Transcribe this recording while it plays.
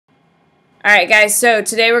Alright guys, so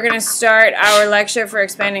today we're going to start our lecture for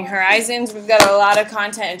Expanding Horizons. We've got a lot of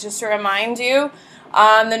content. Just to remind you,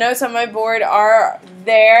 the notes on my board are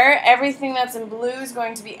there. Everything that's in blue is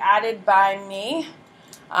going to be added by me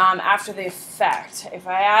after the effect. If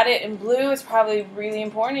I add it in blue, it's probably really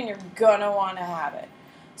important and you're going to want to have it.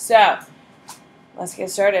 So, let's get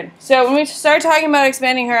started. So when we start talking about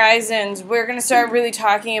expanding horizons, we're going to start really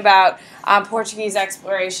talking about Portuguese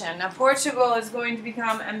exploration. Now Portugal is going to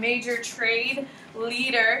become a major trade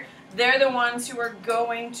leader. They're the ones who are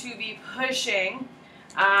going to be pushing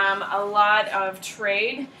a lot of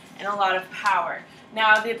trade and a lot of power.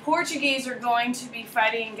 Now the Portuguese are going to be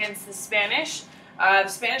fighting against the Spanish. The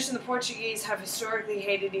Spanish and the Portuguese have historically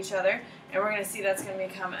hated each other, and we're going to see that's going to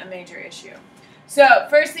become a major issue. So,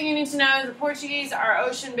 first thing you need to know is the Portuguese are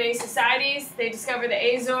ocean-based societies. They discovered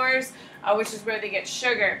the Azores, which is where they get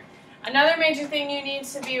sugar. Another major thing you need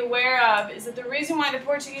to be aware of is that the reason why the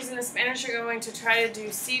Portuguese and the Spanish are going to try to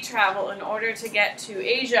do sea travel in order to get to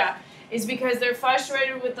Asia is because they're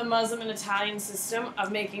frustrated with the Muslim and Italian system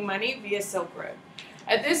of making money via Silk Road.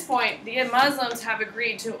 At this point, the Muslims have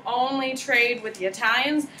agreed to only trade with the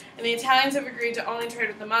Italians, and the Italians have agreed to only trade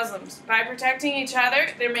with the Muslims. By protecting each other,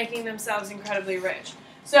 they're making themselves incredibly rich.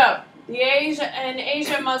 So, in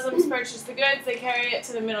Asia, Muslims purchase the goods, they carry it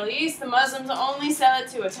to the Middle East. The Muslims only sell it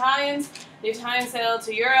to Italians, the Italians sell it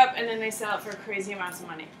to Europe, and then they sell it for crazy amounts of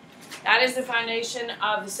money. That is the foundation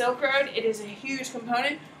of the Silk Road. It is a huge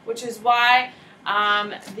component, which is why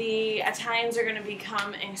the Italians are going to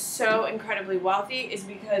become so incredibly wealthy is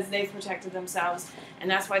because they've protected themselves, and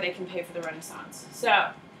that's why they can pay for the Renaissance. So,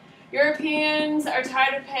 Europeans are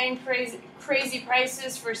tired of paying crazy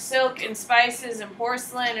prices for silk and spices and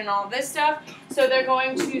porcelain and all this stuff, so they're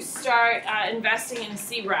going to start investing in a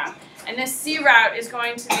sea route. And this sea route is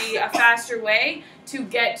going to be a faster way to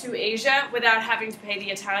get to Asia without having to pay the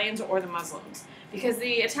Italians or the Muslims. Because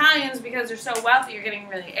the Italians, because they're so wealthy, are getting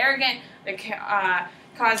really arrogant, they're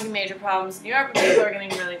causing major problems in Europe, and people are getting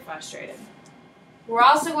really frustrated. We're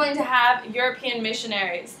also going to have European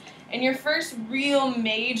missionaries. And your first real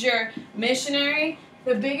major missionary,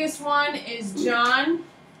 the biggest one is John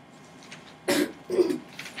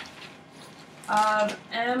of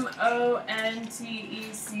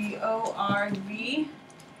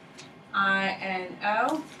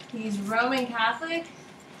Montecorvino. He's Roman Catholic.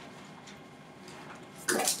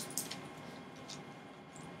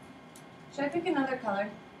 Should I pick another color?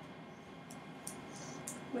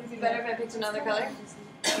 Would it be better if I picked another color?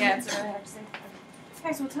 Yeah, it's really hard to see.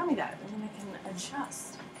 Guys, well, tell me that, and then I can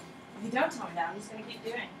adjust. If you don't tell me that, I'm just going to keep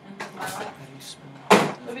doing and live my life. How do you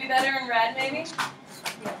smell? Would it be better in red, maybe?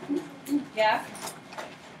 Yeah?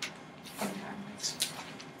 Can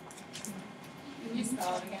you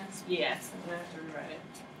spell it again? Yes, I'm going to have to rewrite it.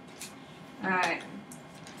 Alright.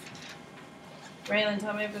 Raylan,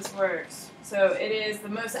 tell me if this works. So it is, the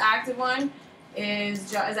most active one is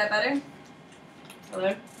John. Is that better?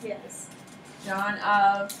 Hello? Yes. John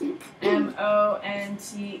of Montecorvino, and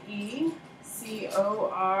he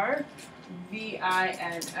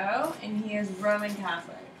is Roman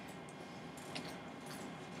Catholic.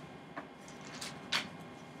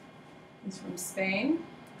 He's from Spain,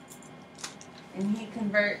 and he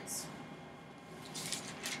converts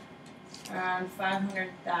around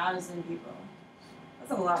 500,000 people.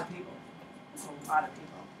 That's a lot of people. That's a lot of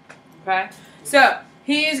people. Okay? So,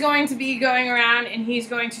 he is going to be going around and he's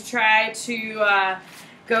going to try to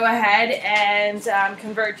go ahead and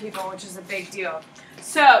convert people, which is a big deal.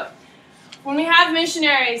 So, when we have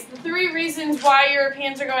missionaries, the three reasons why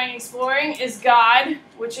Europeans are going exploring is God,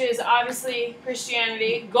 which is obviously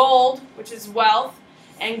Christianity, gold, which is wealth,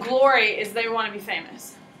 and glory is they want to be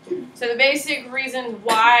famous. So the basic reason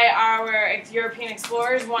why our European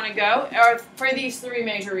explorers want to go are for these three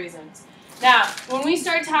major reasons. Now, when we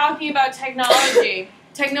start talking about technology,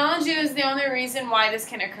 technology is the only reason why this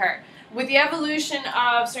can occur. With the evolution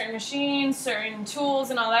of certain machines, certain tools,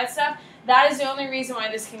 and all that stuff, that is the only reason why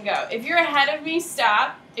this can go. If you're ahead of me,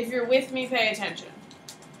 stop. If you're with me, pay attention.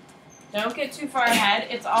 Don't get too far ahead.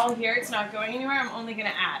 It's all here. It's not going anywhere. I'm only going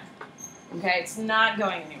to add. Okay? It's not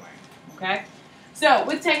going anywhere. Okay? So,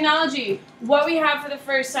 with technology, what we have for the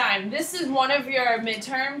first time, this is one of your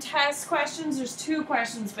midterm test questions. There's 2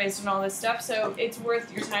 questions based on all this stuff, so it's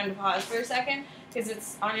worth your time to pause for a second, because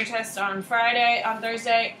it's on your test on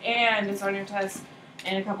Thursday, and it's on your test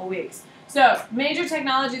in a couple weeks. So, major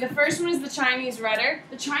technology, the first one is the Chinese rudder.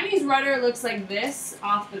 The Chinese rudder looks like this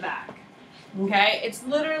off the back. Okay? It's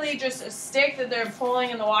literally just a stick that they're pulling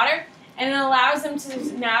in the water, and it allows them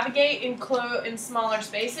to navigate in smaller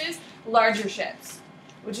spaces, larger ships.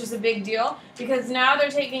 which is a big deal because now they're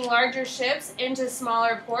taking larger ships into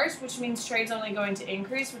smaller ports, which means trade's only going to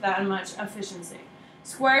increase without much efficiency.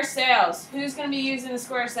 Square sails. Who's going to be using the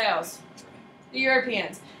square sails? The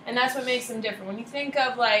Europeans. And that's what makes them different. When you think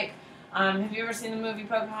of, like, have you ever seen the movie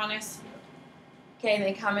Pocahontas? Okay,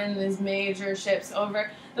 they come in these major ships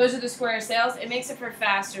over. Those are the square sails. It makes it for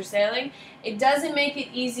faster sailing. It doesn't make it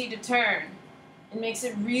easy to turn. It makes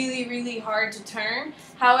it really, really hard to turn.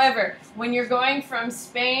 However, when you're going from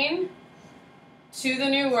Spain to the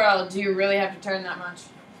New World, do you really have to turn that much?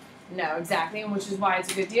 No, exactly, which is why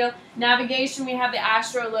it's a good deal. Navigation, we have the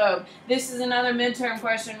astrolabe. This is another midterm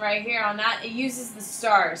question right here on that. It uses the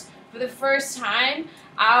stars. For the first time,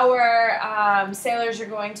 our sailors are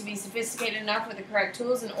going to be sophisticated enough with the correct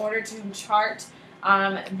tools in order to chart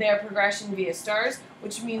their progression via stars,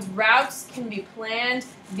 which means routes can be planned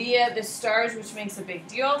via the stars, which makes a big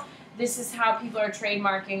deal. This is how people are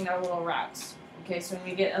trademarking their little routes. Okay, so when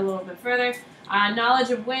we get a little bit further, knowledge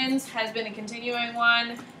of winds has been a continuing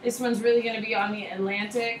one. This one's really going to be on the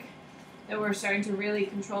Atlantic, that we're starting to really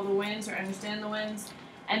control the winds or understand the winds.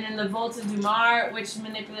 And then the Volta du Mar, which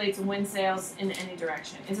manipulates wind sails in any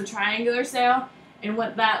direction. It's a triangular sail, and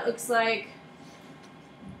what that looks like.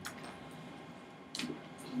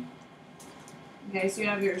 Okay, so you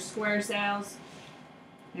have your square sails,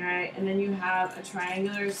 all right, and then you have a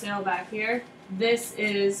triangular sail back here. This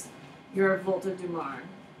is your Volta du Mar.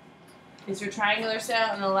 It's your triangular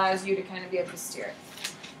sail and allows you to kind of be able to steer it.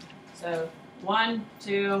 So 1,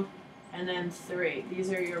 2, and then 3.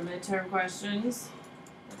 These are your midterm questions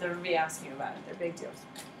that they'll be asking about it. They're big deals.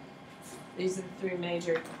 These are the 3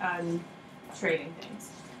 major trading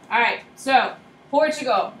things. All right, so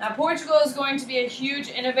Portugal. Now Portugal is going to be a huge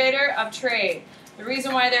innovator of trade. The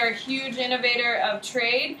reason why they're a huge innovator of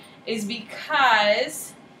trade is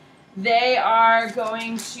because they are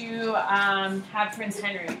going to have Prince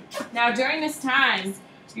Henry. Now, during this time,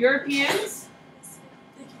 Europeans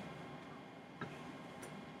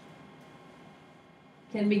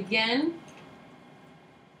can begin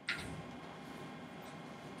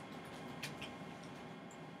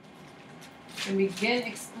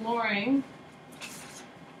exploring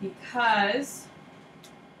because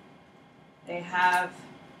they have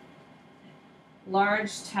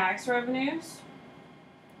large tax revenues.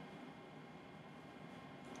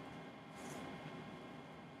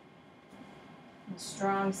 And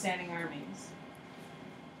strong standing armies.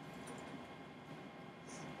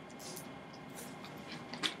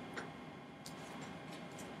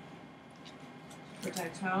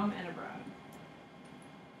 Protect home and abroad.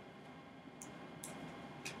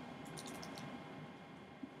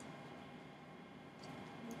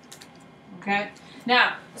 Okay?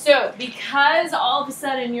 Now, so because all of a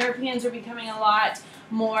sudden Europeans are becoming a lot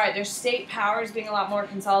more, their state powers being a lot more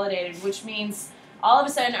consolidated, which means all of a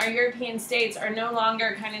sudden our European states are no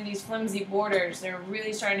longer kind of these flimsy borders. They're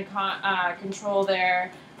really starting to control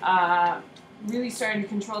their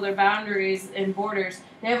boundaries and borders.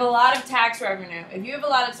 They have a lot of tax revenue. If you have a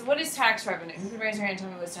lot of, so what is tax revenue? Who can raise your hand and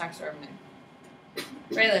tell me what's tax revenue?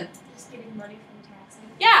 Raylan. Just getting money from taxing.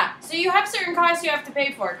 Yeah, so you have certain costs you have to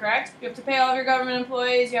pay for, correct? You have to pay all of your government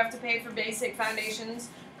employees, you have to pay for basic foundations,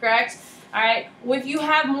 correct? All right, if you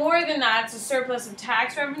have more than that, it's a surplus of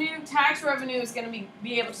tax revenue. Tax revenue is going to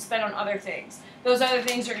be able to spend on other things. Those other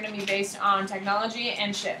things are going to be based on technology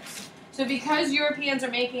and ships. So because Europeans are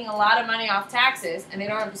making a lot of money off taxes and they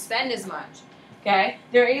don't have to spend as much, okay,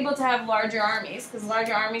 they're able to have larger armies, because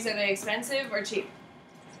larger armies, are they expensive or cheap?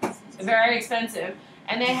 They're very expensive.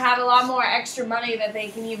 And they have a lot more extra money that they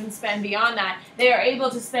can even spend beyond that. They are able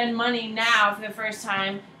to spend money now for the first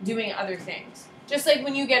time doing other things. Just like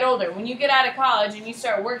when you get older. When you get out of college and you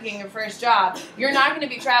start working your first job, you're not going to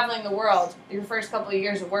be traveling the world your first couple of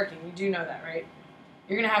years of working. You do know that, right?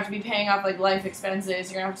 You're going to have to be paying off like life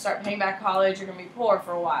expenses. You're going to have to start paying back college. You're going to be poor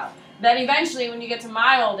for a while. Then eventually, when you get to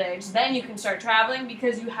my old age, then you can start traveling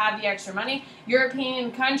because you have the extra money.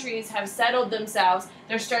 European countries have settled themselves.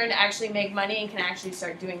 They're starting to actually make money and can actually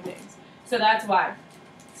start doing things. So that's why.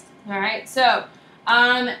 All right, so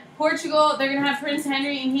Portugal, they're going to have Prince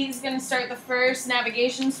Henry, and he's going to start the first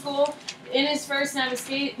navigation school. In his first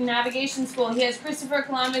navigation school, he has Christopher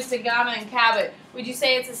Columbus, da Gama, and Cabot. Would you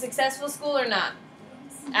say it's a successful school or not?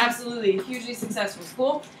 Absolutely, a hugely successful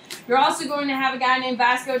school. You're also going to have a guy named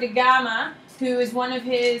Vasco da Gama, who is one of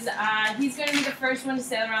his, he's going to be the first one to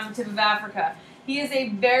sail around the tip of Africa. He is a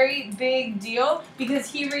very big deal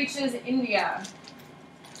because he reaches India.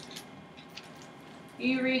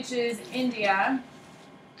 He reaches India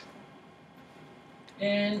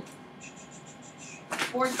in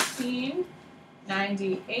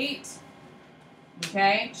 1498.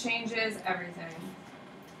 Okay, changes everything.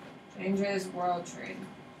 Changes world trade.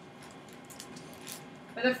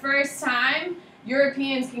 For the first time,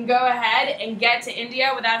 Europeans can go ahead and get to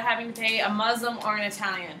India without having to pay a Muslim or an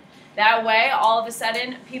Italian. That way, all of a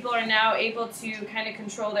sudden, people are now able to kind of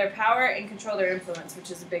control their power and control their influence, which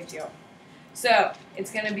is a big deal. So,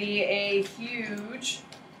 it's going to be a huge,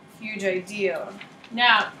 huge ideal.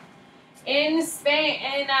 Now, in Spain,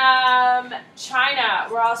 in China,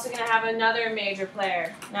 we're also going to have another major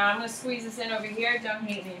player. Now, I'm going to squeeze this in over here. Don't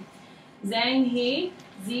hate me. Zheng He,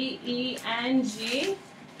 Z-E-N-G.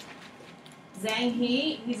 Zheng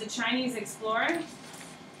He, he's a Chinese explorer.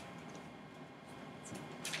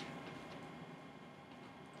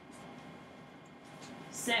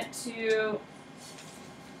 Sent to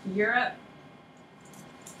Europe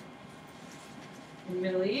and the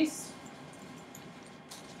Middle East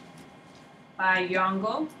by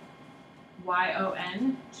Yongle,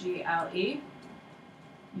 Y-O-N-G-L-E.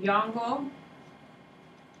 Yongle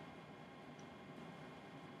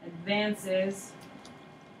advances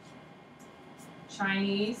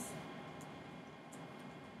Chinese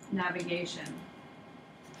navigation.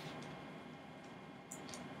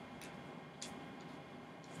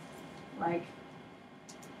 Like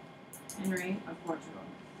Henry of Portugal.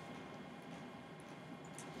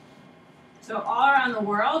 So all around the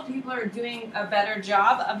world, people are doing a better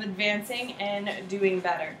job of advancing and doing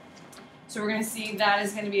better. So we're going to see that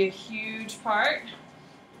is going to be a huge part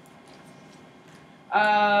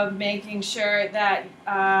of making sure that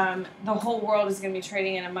the whole world is going to be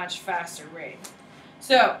trading at a much faster rate.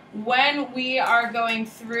 So when we are going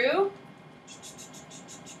through,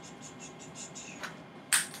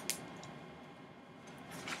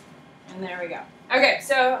 and there we go. Okay,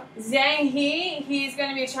 so Zheng He, he's going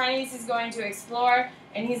to be Chinese, he's going to explore,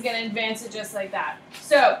 and he's going to advance it just like that.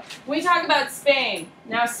 So, we talk about Spain.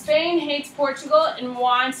 Now, Spain hates Portugal and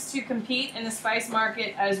wants to compete in the spice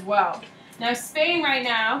market as well. Now, Spain right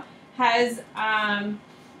now has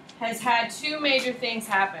had two major things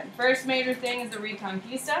happen. First major thing is the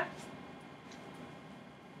Reconquista.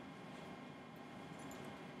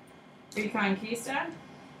 Reconquista.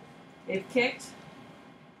 They've kicked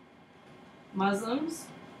Muslims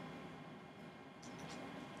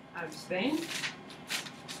out of Spain.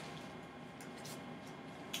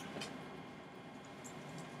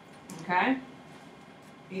 Okay?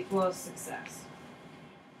 Equals success.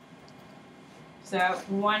 So,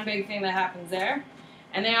 one big thing that happens there.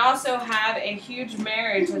 And they also have a huge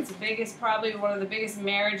marriage. That's the biggest, probably one of the biggest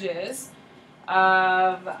marriages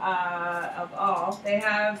of all. They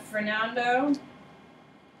have Fernando,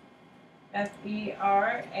 F-E-R-A-N-A-N-D-O,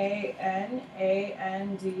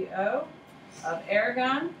 of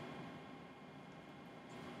Aragon,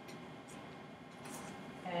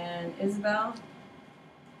 and Isabel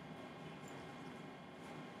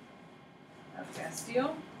of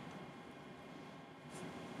Castile,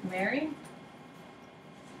 marry,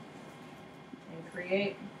 and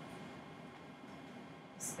create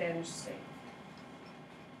a Spanish state.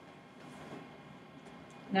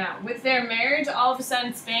 Now, with their marriage, all of a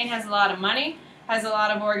sudden Spain has a lot of money, has a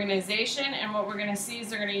lot of organization, and what we're going to see is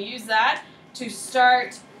they're going to use that to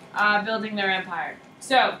start building their empire.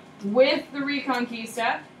 So, with the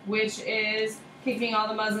Reconquista, which is kicking all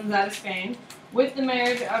the Muslims out of Spain, with the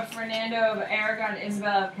marriage of Fernando of Aragon and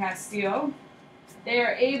Isabel of Castile, they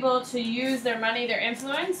are able to use their money, their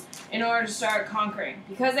influence, in order to start conquering.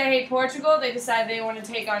 Because they hate Portugal, they decide they want to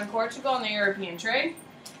take on Portugal and the European trade.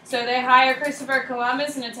 So they hire Christopher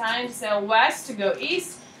Columbus, an Italian, to sail west to go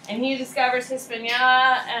east, and he discovers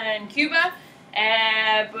Hispaniola and Cuba,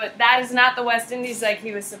 but that is not the West Indies like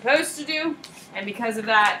he was supposed to do, and because of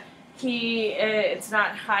that, it's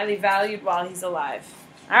not highly valued while he's alive.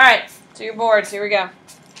 All right, to your boards, here we go.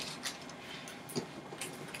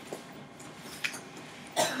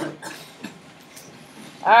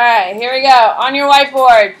 All right, here we go. On your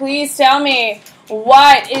whiteboard, please tell me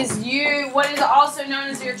what is also known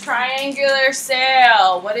as your triangular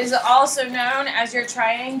sail. What is also known as your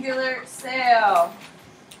triangular sail?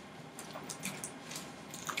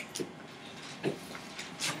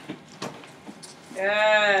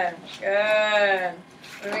 Good, good.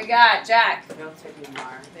 What do we got, Jack?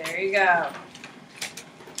 There you go.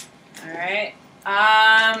 All right.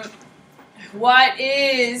 What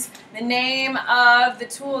is the name of the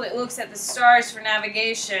tool that looks at the stars for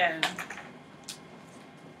navigation?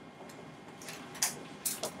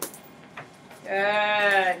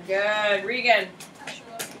 Good, good. Regan.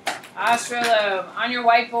 Astrolabe. On your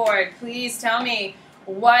whiteboard, please tell me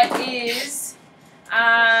what is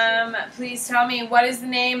the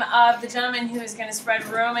name of the gentleman who is going to spread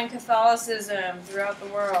Roman Catholicism throughout the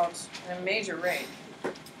world at a major rate?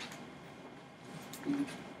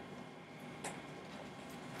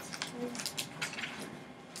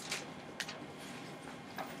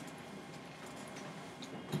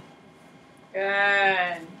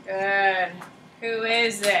 Good, good. Who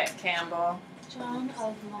is it, Campbell? John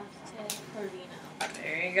of Monte Carino.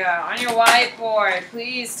 There you go. On your whiteboard,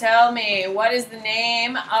 please tell me what is the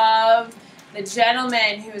name of the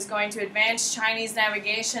gentleman who is going to advance Chinese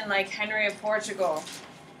navigation like Henry of Portugal?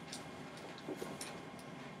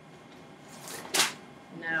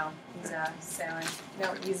 No, he's a sailor.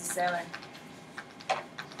 No, he's a sailor.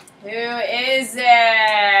 Who is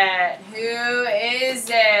it? Who is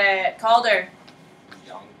it? Calder.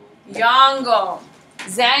 Yongle.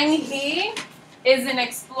 Zhang He is an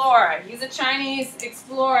explorer. He's a Chinese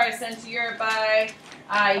explorer sent to Europe by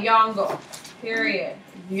Yongle. Period.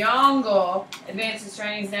 Yongle advances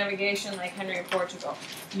Chinese navigation like Henry of Portugal.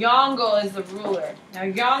 Yongle is the ruler. Now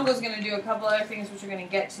Yongle is going to do a couple other things which we're going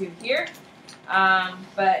to get to here.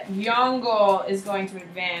 But Yongle is going to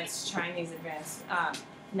advance Chinese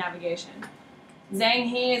navigation. Zhang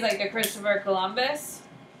He is like a Christopher Columbus,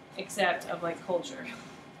 except of like culture.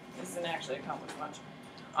 This doesn't actually accomplish much.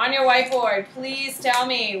 On your whiteboard, please tell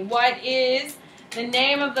me what is the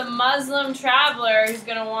name of the Muslim traveler who's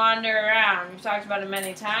going to wander around. We've talked about it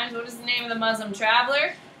many times. What is the name of the Muslim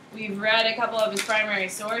traveler? We've read a couple of his primary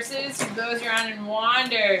sources. Who goes around and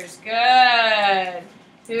wanders. Good.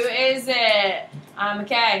 Who is it?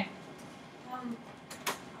 McKay.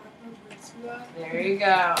 There you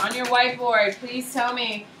go. On your whiteboard, please tell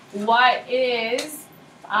me what is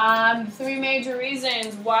 3 major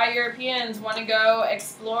reasons why Europeans want to go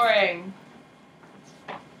exploring.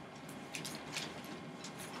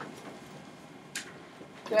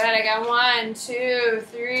 Good, I got 1, 2,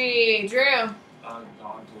 3. Drew.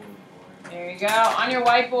 There you go. On your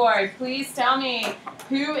whiteboard, please tell me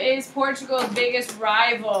who is Portugal's biggest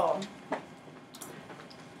rival?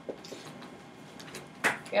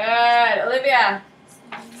 Good. Olivia.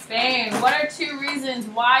 Spain. What are 2 reasons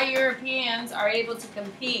why Europeans are able to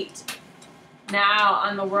compete now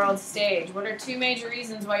on the world stage? What are 2 major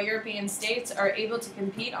reasons why European states are able to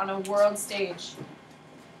compete on a world stage?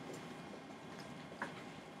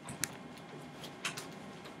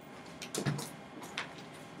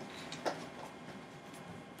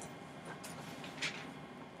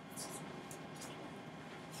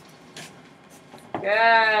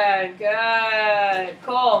 Good, good.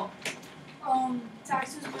 Cole.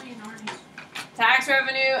 Taxes, money, and armies. Tax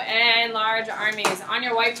revenue and large armies. On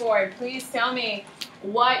your whiteboard, please tell me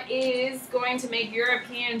what is going to make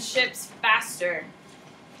European ships faster?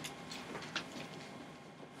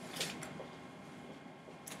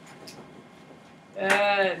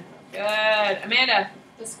 Good, good. Amanda.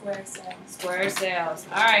 The square sail. Square sails.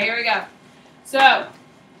 All right, here we go. So,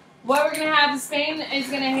 what we're going to have is Spain is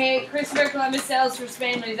going to hate Christopher Columbus sails for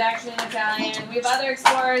Spain, but he's actually an Italian. We have other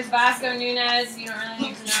explorers, Vasco Nunez, you don't really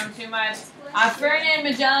need to know him too much. Ferdinand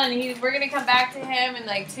Magellan, we're going to come back to him in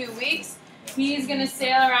like 2 weeks. He's going to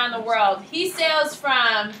sail around the world. He sails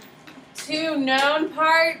from 2 known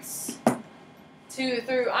parts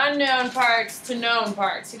through unknown parts to known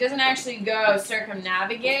parts. He doesn't actually go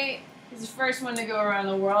circumnavigate. He's the first one to go around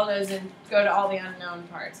the world, as in go to all the unknown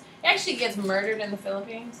parts. He actually gets murdered in the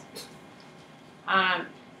Philippines.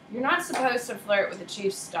 You're not supposed to flirt with the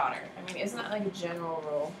chief's daughter. I mean, isn't that like a general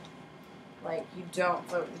rule? Like, you don't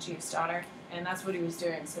flirt with the chief's daughter. And that's what he was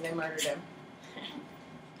doing, so they murdered him.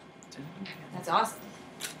 That's awesome.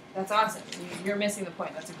 That's awesome. You're missing the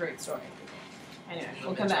point. That's a great story. Anyway,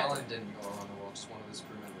 we'll come back. Magellan didn't go around the world, just one of his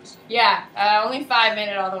crew members did. Yeah, only 5 made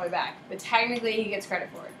it all the way back. But technically, he gets credit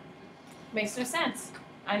for it. Makes no sense.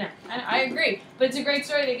 I know. I agree. But it's a great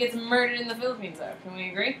story that he gets murdered in the Philippines, though. Can we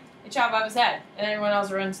agree? They chop off his head, and everyone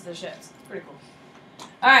else runs to the ships. It's pretty cool.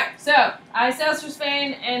 All right, so I sails for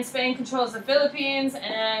Spain, and Spain controls the Philippines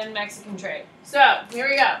and Mexican trade. So here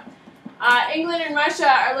we go. England and Russia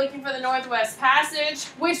are looking for the Northwest Passage,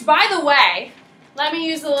 which, by the way, let me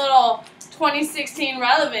use a little 2016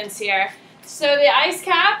 relevance here. So the ice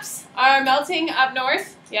caps are melting up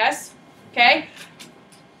north, yes, okay?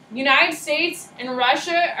 United States and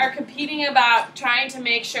Russia are competing about trying to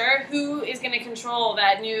make sure who is going to control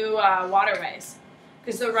that new waterways.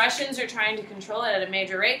 Because the Russians are trying to control it at a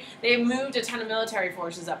major rate. They've moved a ton of military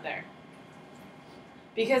forces up there.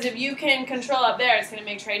 Because if you can control up there, it's going to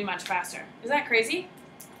make trade much faster. Isn't that crazy?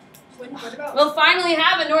 What about? We'll finally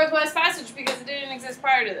have a Northwest Passage because it didn't exist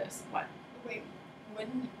prior to this. What? Wait,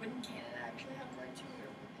 wouldn't Canada actually have right to it?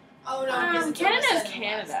 Oh no, because it's Canada's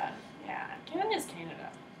Canada. Yeah, Canada's Canada.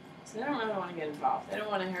 So they don't really want to get involved. They don't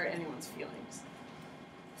want to hurt anyone's feelings.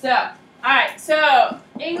 So, alright, so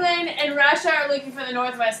England and Russia are looking for the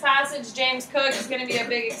Northwest Passage. James Cook is going to be a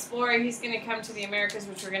big explorer. He's going to come to the Americas,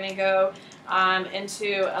 which we're going to go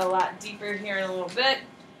into a lot deeper here in a little bit.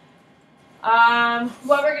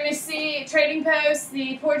 What we're going to see, trading posts,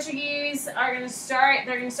 the Portuguese are going to start,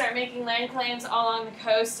 they're going to start making land claims all along the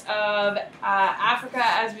coast of Africa,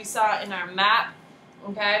 as we saw in our map,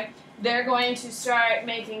 okay? They're going to start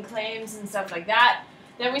making claims and stuff like that.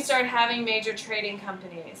 Then we start having major trading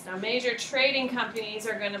companies. Now, major trading companies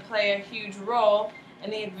are going to play a huge role in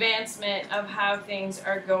the advancement of how things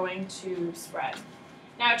are going to spread.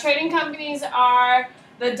 Now, trading companies are,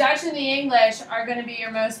 the Dutch and the English are going to be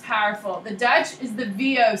your most powerful. The Dutch is the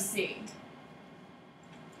VOC.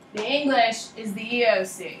 The English is the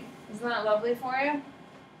EOC. Isn't that lovely for you?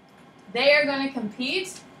 They are going to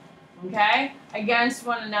compete, okay, against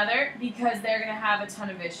one another because they're going to have a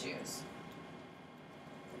ton of issues.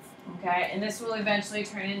 Okay, and this will eventually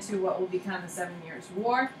turn into what will become the 7 Years'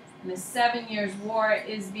 War. And the 7 Years' War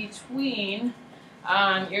is between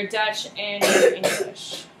your Dutch and your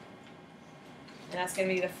English. And that's going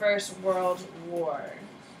to be the First World War.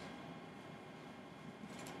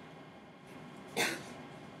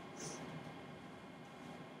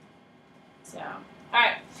 So,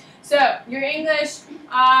 alright. So, your English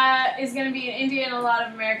is going to be in India and a lot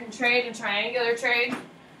of American trade and triangular trade.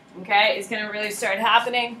 Okay, it's going to really start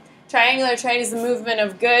happening. Triangular trade is the movement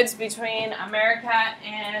of goods between America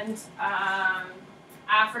and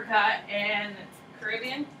Africa and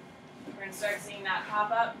Caribbean. We're going to start seeing that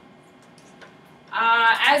pop up.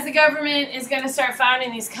 As the government is going to start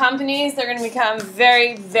founding these companies, they're going to become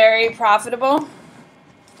very, very profitable.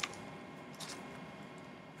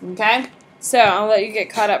 Okay? So, I'll let you get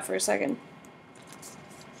caught up for a second.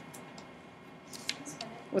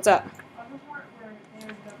 What's up? On the part where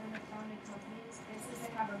there's government-founded companies, it says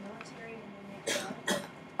they have a military and they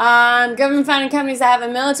make laws. Government-founded companies that have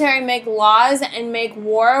a military make laws and make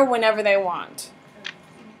war whenever they want.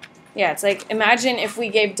 Yeah, it's like, imagine if we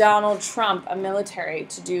gave Donald Trump a military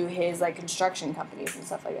to do his, like, construction companies and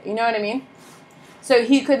stuff like that. You know what I mean? So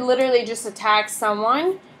he could literally just attack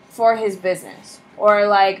someone for his business. Or,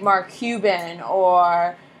 like, Mark Cuban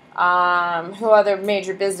or who other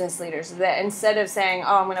major business leaders. That instead of saying,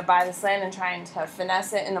 oh, I'm going to buy this land and trying to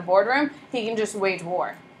finesse it in the boardroom, he can just wage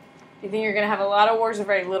war. Do you think you're going to have a lot of wars or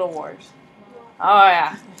very little wars? Oh,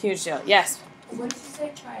 yeah. Huge deal. Yes? What did you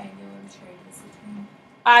say triangular trade is between?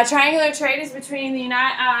 Triangular trade is between the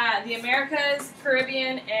Americas,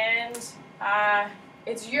 Caribbean, and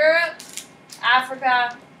it's Europe,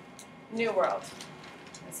 Africa, New World.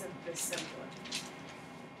 That's a simple.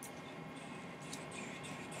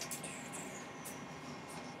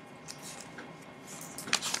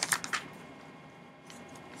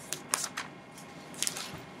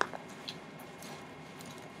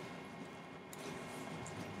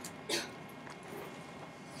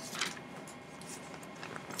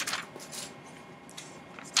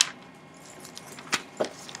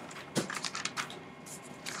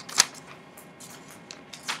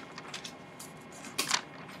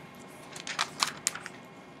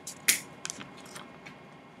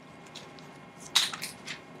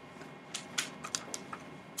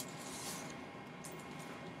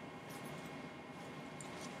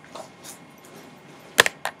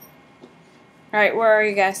 All right, where are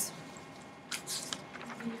you guys?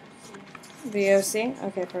 VOC?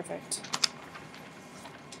 Okay, perfect.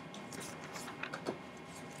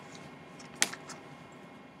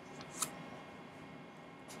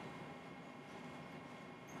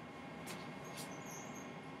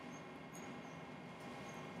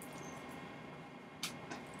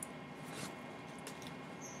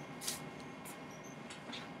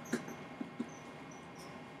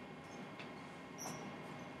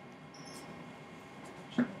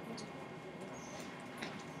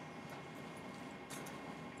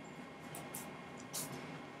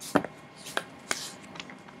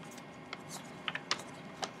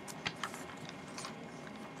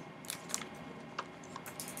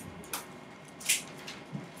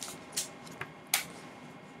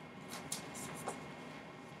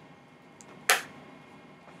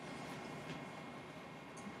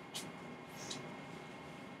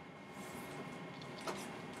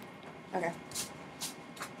 Okay.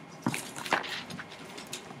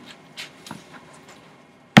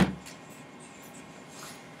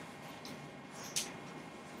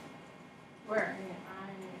 Where are you?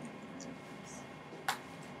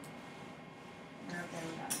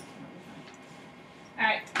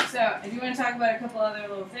 Alright, so I do want to talk about a couple other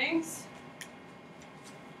little things.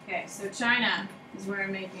 Okay, so China is where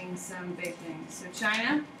I'm making some big things. So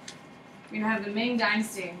China, we're going to have the Ming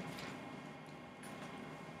Dynasty.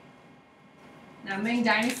 Now, Ming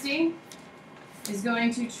Dynasty is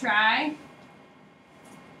going to try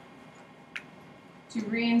to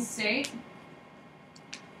reinstate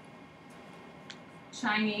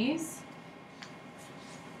Chinese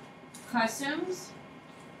Customs,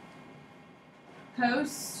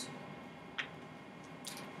 Coast,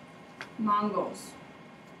 Mongols.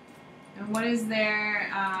 And what is their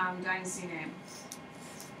dynasty name?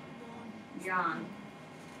 Yuan.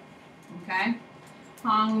 Okay.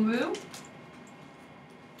 Hongwu, the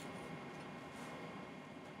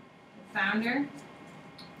founder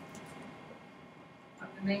of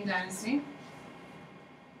the Ming Dynasty.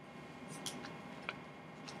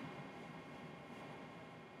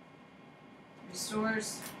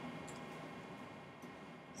 Restores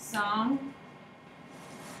Song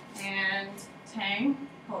and Tang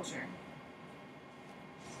culture.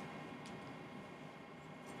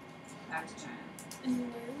 Back to China. And where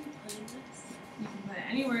are we putting this? You can put it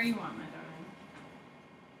anywhere you want, my darling.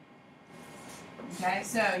 Okay,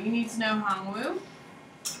 so you need to know Hongwu.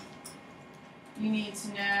 You need to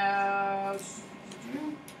know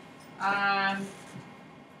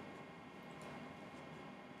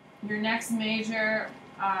your next major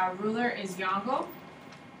ruler is Yongle.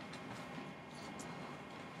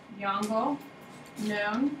 Yongle,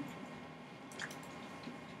 known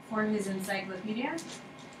for his encyclopedia.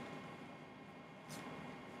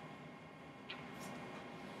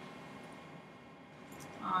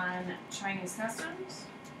 On Chinese customs.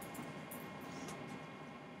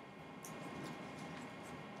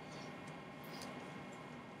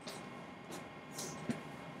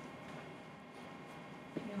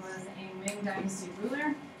 He was a Ming Dynasty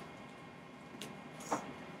ruler.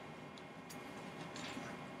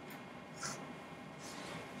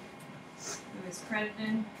 Who is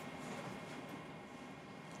credited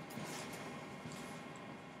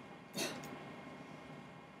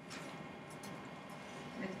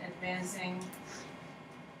with advancing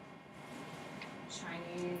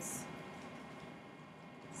Chinese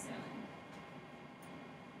sailing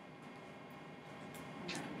and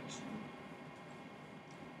navigation.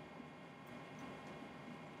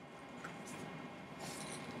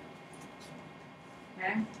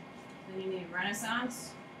 Okay, then you need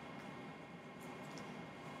Renaissance.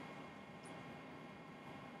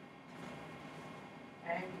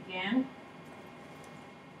 Okay, began in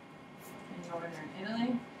northern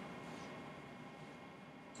Italy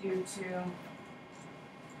due to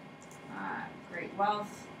great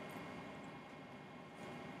wealth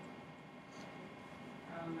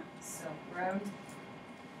from Silk Road.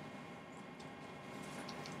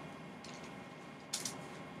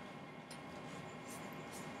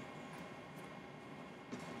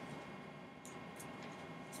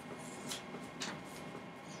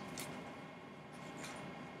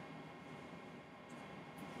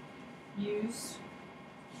 Used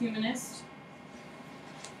humanist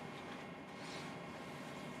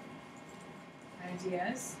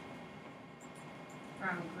ideas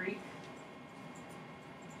from Greek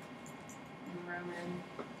and Roman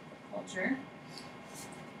culture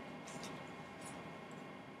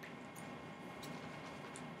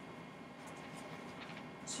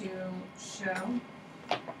to show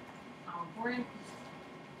how important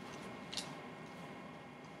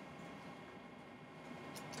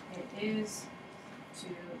it is to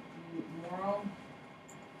be moral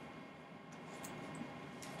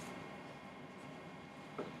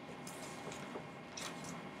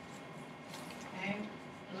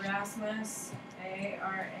Erasmus,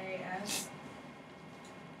 A-R-A-S,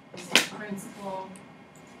 is a principal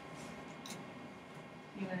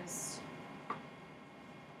humanist.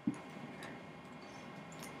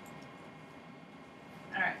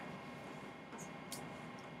 Alright.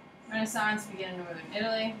 Renaissance began in northern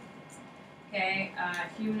Italy. Okay,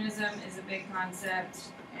 humanism is a big concept,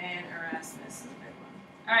 and Erasmus is a big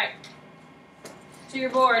one. Alright. To your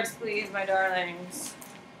boards, please, my darlings.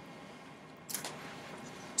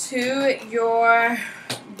 To your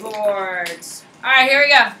boards. Alright, here we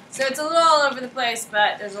go. So it's a little all over the place,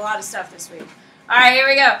 but there's a lot of stuff this week. Alright, here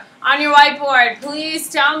we go. On your whiteboard, please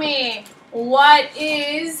tell me what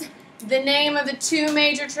is the name of the two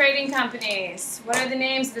major trading companies. What are the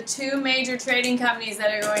names of the two major trading companies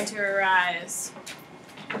that are going to arise?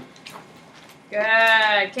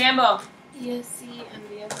 Good. Campbell. ESC and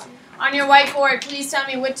VSC. On your whiteboard, please tell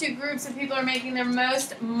me what two groups of people are making their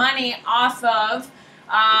most money off of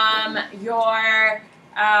your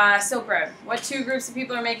Silk Road. What two groups of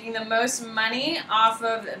people are making the most money off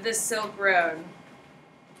of the Silk Road?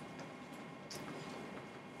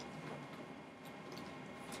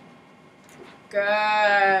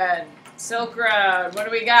 Good. Silk Road. What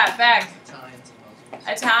do we got? Beck.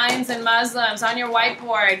 Italians and Muslims. On your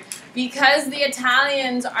whiteboard. Because the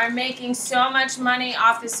Italians are making so much money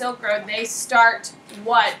off the Silk Road, they start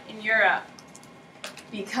what in Europe?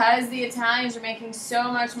 Because the Italians are making so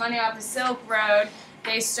much money off the Silk Road,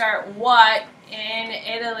 They start what in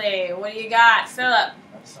Italy? What do you got, Philip?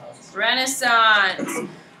 Renaissance.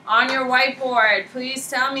 On your whiteboard, please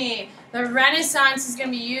tell me the Renaissance is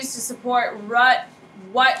going to be used to support what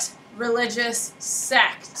religious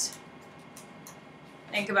sect?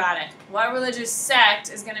 Think about it. What religious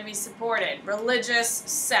sect is going to be supported? Religious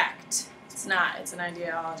sect. It's not. It's an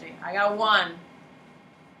ideology. I got 1.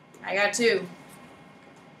 I got 2.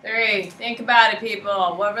 3. Think about it,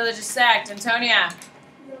 people. What religious sect? Antonia?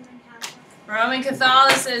 Roman Catholic. Roman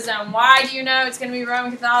Catholicism. Why do you know it's going to be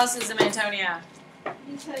Roman Catholicism, Antonia?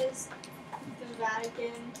 Because the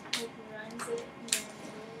Vatican runs it in Italy.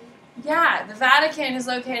 Yeah, the Vatican is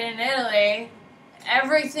located in Italy.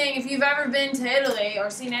 Everything, if you've ever been to Italy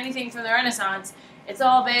or seen anything from the Renaissance, it's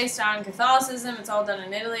all based on Catholicism. It's all done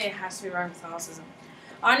in Italy. It has to be Roman Catholicism.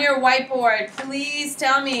 On your whiteboard, please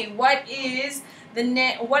tell me what is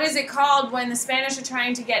it called when the Spanish are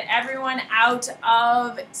trying to get everyone out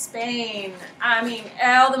of Spain? I mean,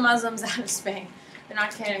 all the Muslims out of Spain. They're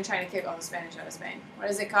not kidding, trying to kick all the Spanish out of Spain.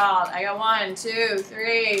 What is it called? I got 1, 2,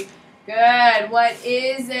 3. Good. What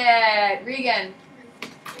is it? Regan?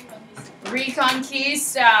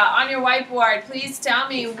 Reconquista. On your whiteboard, please tell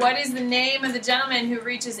me what is the name of the gentleman who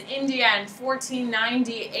reaches India in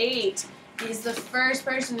 1498? He's the first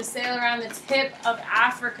person to sail around the tip of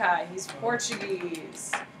Africa. He's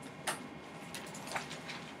Portuguese.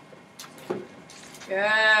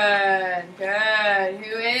 Good, good.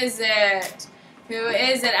 Who is it? Who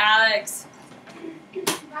is it, Alex?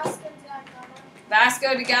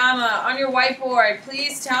 Vasco da Gama. On your whiteboard,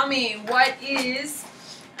 please tell me what is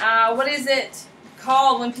it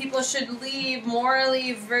called when people should lead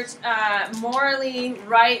morally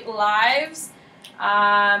right lives?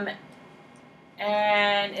 And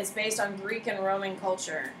it's based on Greek and Roman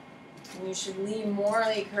culture. And you should lead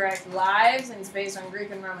morally correct lives, and it's based on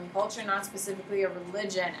Greek and Roman culture, not specifically a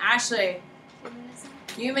religion. Ashley?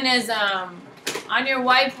 Humanism. On your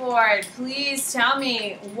whiteboard, please tell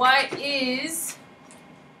me what is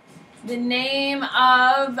the name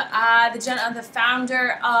of the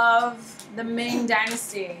founder of the Ming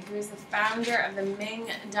Dynasty. Who is the founder of the Ming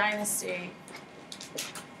Dynasty?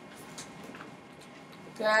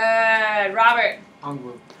 Good. Robert? Hong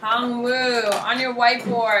Wu. Hong Wu. On your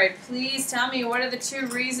whiteboard, please tell me what are the 2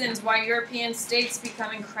 reasons why European states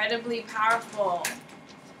become incredibly powerful?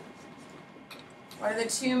 What are the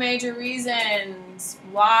 2 major reasons?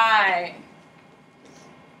 Why?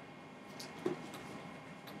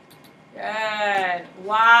 Good.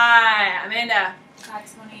 Why? Amanda?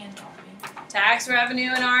 Tax money and army. Tax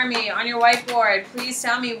revenue and army. On your whiteboard, please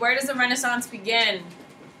tell me, where does the Renaissance begin?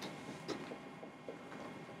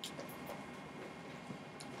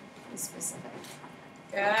 Be specific.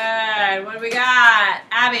 Good. What do we got?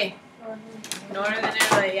 Abby? Northern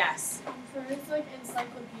Italy, yes. For his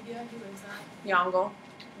encyclopedia, who is that? Yongle.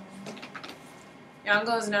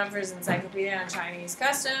 Yongle is known for his encyclopedia on Chinese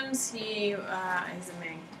customs. He's a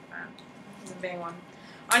Ming. He's a big one.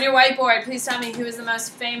 On your whiteboard, please tell me who is the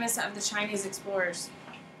most famous of the Chinese explorers.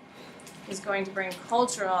 He's going to bring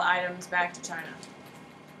cultural items back to China.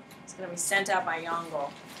 It's going to be sent out by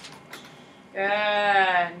Yongle.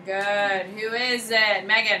 Good, good. Who is it?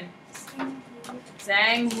 Megan?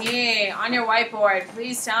 Zhang He. On your whiteboard,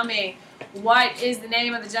 please tell me what is the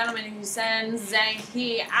name of the gentleman who sends Zhang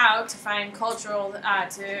He out to find cultural,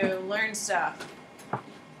 to learn stuff?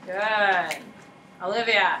 Good.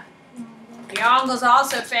 Olivia. Yongle's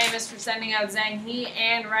also famous for sending out Zhang He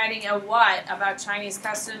and writing a what about Chinese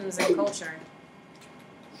customs and culture?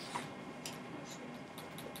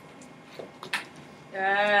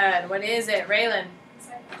 Good. What is it? Raylan?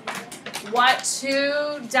 What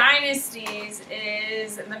 2 dynasties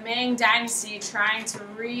is the Ming Dynasty trying to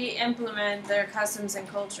re-implement their customs and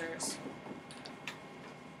cultures?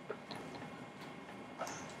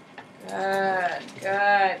 Good,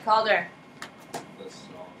 good. Calder.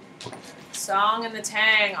 Song and the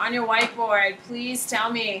Tang. On your whiteboard, please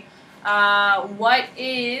tell me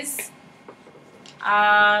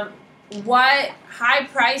what high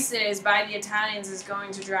prices by the Italians is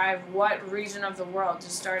going to drive what region of the world to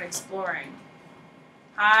start exploring?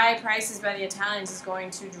 High prices by the Italians is going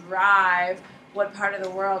to drive what part of the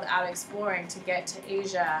world out exploring to get to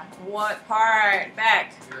Asia? What part?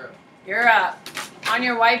 Beck? Europe. Europe. On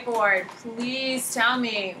your whiteboard, please tell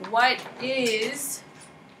me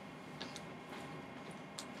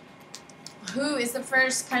who is the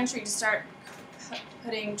first country to start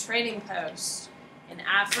putting trading posts in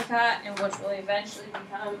Africa, and which will eventually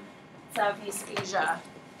become Southeast Asia?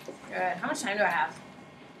 Good. How much time do I have?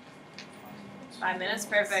 5 minutes?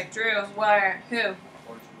 Perfect. Drew, where? Who?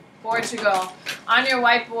 Portugal. Portugal. On your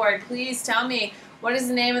whiteboard, please tell me What is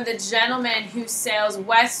the name of the gentleman who sails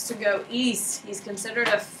west to go east? He's considered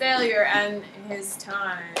a failure in his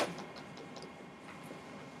time.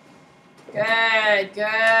 Good,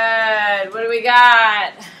 good. What do we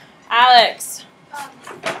got? Alex.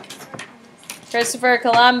 Christopher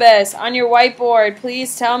Columbus. On your whiteboard,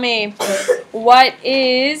 please tell me what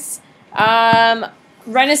is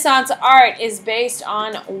Renaissance art is based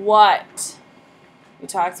on what? We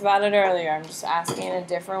talked about it earlier. I'm just asking in a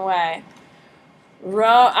different way.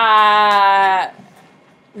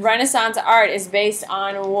 Renaissance art is based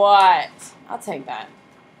on what? I'll take that.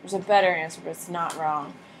 There's a better answer, but it's not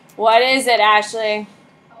wrong. What is it, Ashley?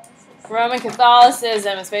 Roman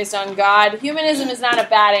Catholicism. It's based on God. Humanism is not a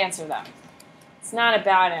bad answer, though. It's not a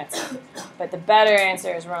bad answer. But the better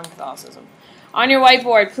answer is Roman Catholicism. On your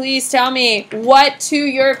whiteboard, please tell me what 2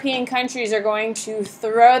 European countries are going to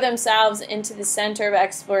throw themselves into the center of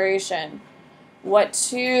exploration. What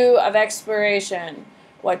 2 of exploration?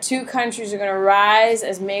 What 2 countries are going to rise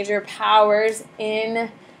as major powers in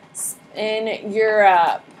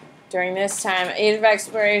Europe during this time? Age of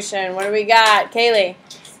exploration. What do we got? Kaylee?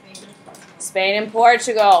 Spain and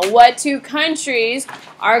Portugal. What 2 countries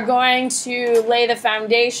are going to lay the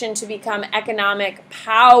foundation to become economic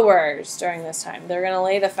powers during this time? They're going to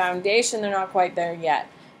lay the foundation. They're not quite there yet.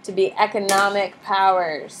 To be economic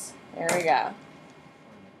powers. There we go.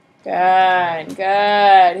 Good,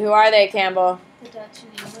 good. Who are they, Campbell? The Dutch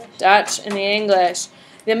and the English. Dutch and the English.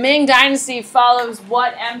 The Ming Dynasty follows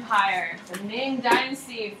what empire? The Ming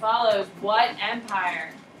Dynasty follows what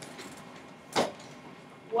empire?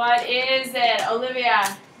 What is it,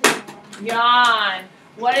 Olivia? Yuan.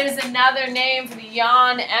 What is another name for the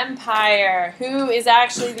Yuan Empire? Who is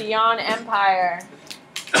actually the Yuan Empire?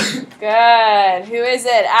 Good. Who is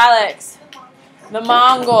it, Alex? The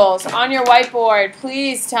Mongols. On your whiteboard,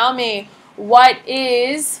 please tell me what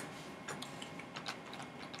is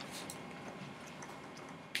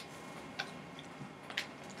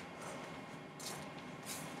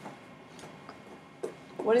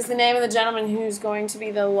the name of the gentleman who's going to be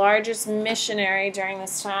the largest missionary during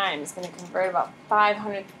this time? He's going to convert about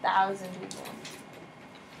 500,000 people.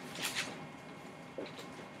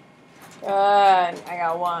 Good. I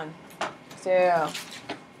got 1, 2.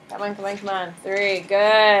 Come on, come on, come on. 3.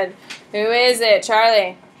 Good. Who is it?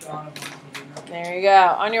 Charlie. There you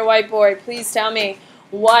go. On your whiteboard, please tell me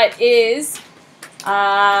what is,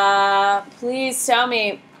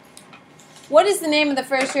 what is the name of the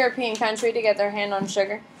first European country to get their hand on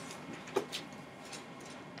sugar?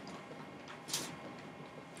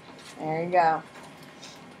 There you go.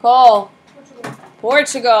 Cole.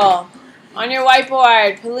 Portugal. On your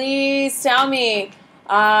whiteboard, please tell me.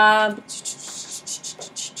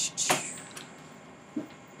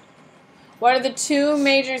 What are the 2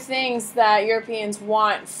 major things that Europeans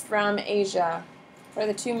want from Asia? What are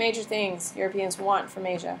the 2 major things Europeans want from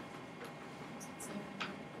Asia?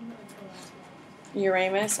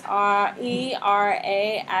 Eramus. E-R-A-S-M-U-S.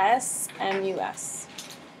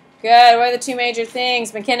 Good. What are the 2 major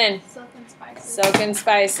things? McKinnon. Silk and spices. Silk and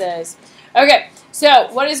spices. Okay.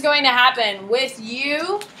 So what is going to happen with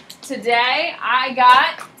you today? I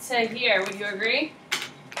got to here. Would you agree?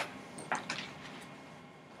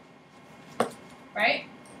 Right?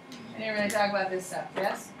 I didn't really talk about this stuff.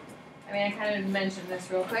 Yes? I mean, I kind of mentioned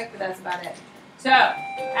this real quick, but that's about it. So,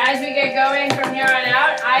 as we get going from here on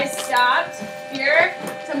out, I stopped here.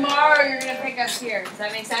 Tomorrow, you're going to pick up here. Does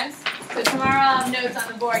that make sense? So, tomorrow, I'll have notes on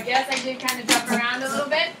the board. Yes, I did kind of jump around a little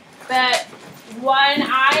bit, but when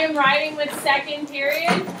I am writing with second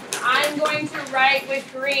period, I'm going to write with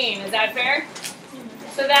green. Is that fair?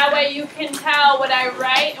 So that way you can tell what I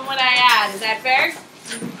write and what I add. Is that fair?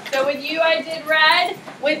 So with you, I did red.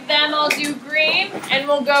 With them, I'll do green, and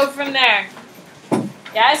we'll go from there.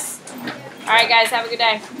 Yes? All right, guys, have a good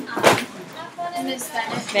day. Miss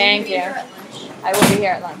Bennett. Thank you. I will be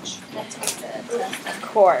here at lunch. That's what the Of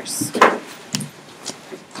course.